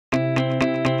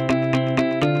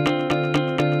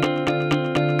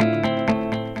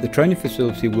training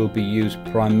facility will be used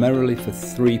primarily for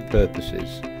three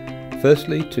purposes.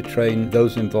 Firstly, to train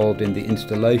those involved in the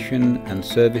installation and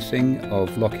servicing of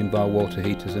Lochinvar water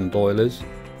heaters and boilers,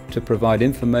 to provide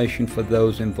information for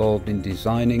those involved in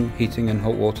designing heating and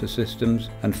hot water systems,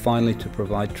 and finally to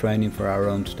provide training for our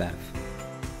own staff.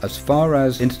 As far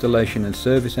as installation and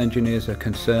service engineers are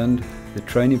concerned, the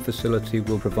training facility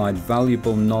will provide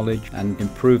valuable knowledge and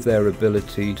improve their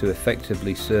ability to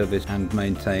effectively service and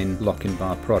maintain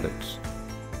Lochinvar products.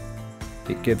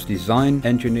 It gives design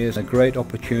engineers a great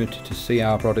opportunity to see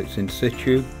our products in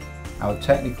situ. Our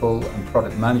technical and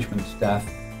product management staff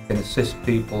can assist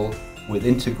people with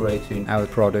integrating our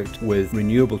product with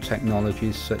renewable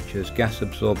technologies such as gas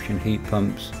absorption heat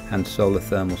pumps and solar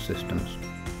thermal systems.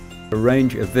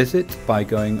 Arrange a visit by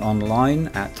going online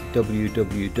at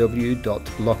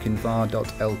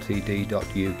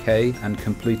www.lochinvar.ltd.uk and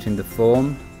completing the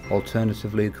form.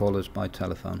 Alternatively, call us by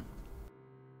telephone.